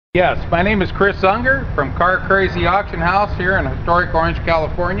Yes, my name is Chris Unger from Car Crazy Auction House here in historic Orange,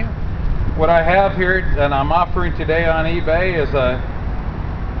 California. What I have here and I'm offering today on eBay is a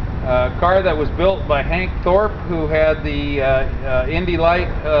car that was built by Hank Thorpe, who had the Indy Light.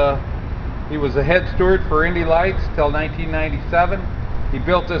 He was the head steward for Indy Lights till 1997. He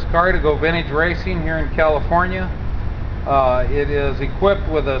built this car to go vintage racing here in California. It is equipped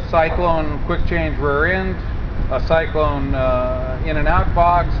with a Cyclone quick change rear end, a Cyclone in and out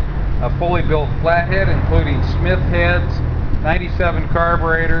box, a fully built flathead including Smith heads, 97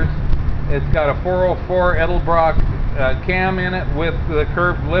 carburetors. It's got a 404 Edelbrock cam in it with the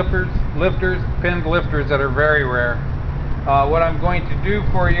curved lifters, pinned lifters that are very rare. What I'm going to do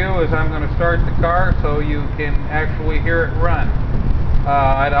for you is I'm going to start the car so you can actually hear it run.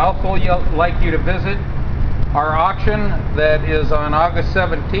 I'd also like you to visit our auction that is on August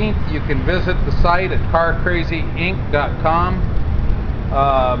 17th. You can visit the site at carcrazyinc.com,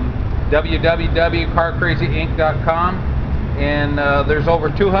 www.carcrazyinc.com, and there's over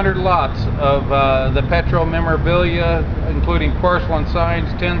 200 lots of the Petro memorabilia, including porcelain signs,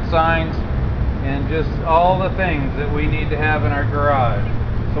 tin signs, and just all the things that we need to have in our garage.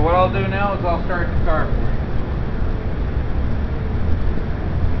 So what I'll do now is I'll start the car for you.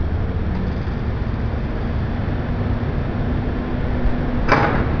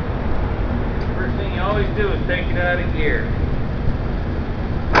 Always do is take it out of gear.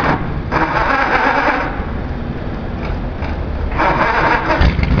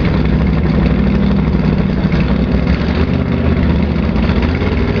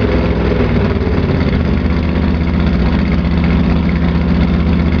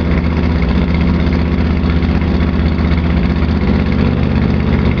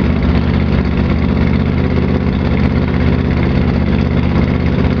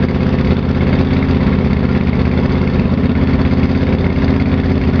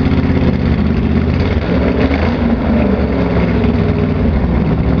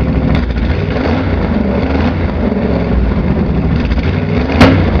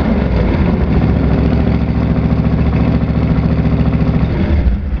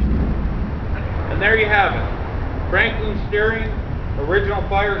 There you have it. Franklin steering, original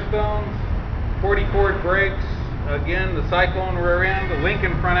Firestones, 40 Ford brakes, again the Cyclone rear end, the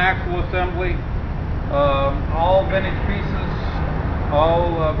Lincoln front axle assembly, all vintage pieces,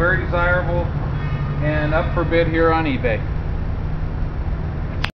 all very desirable and up for bid here on eBay.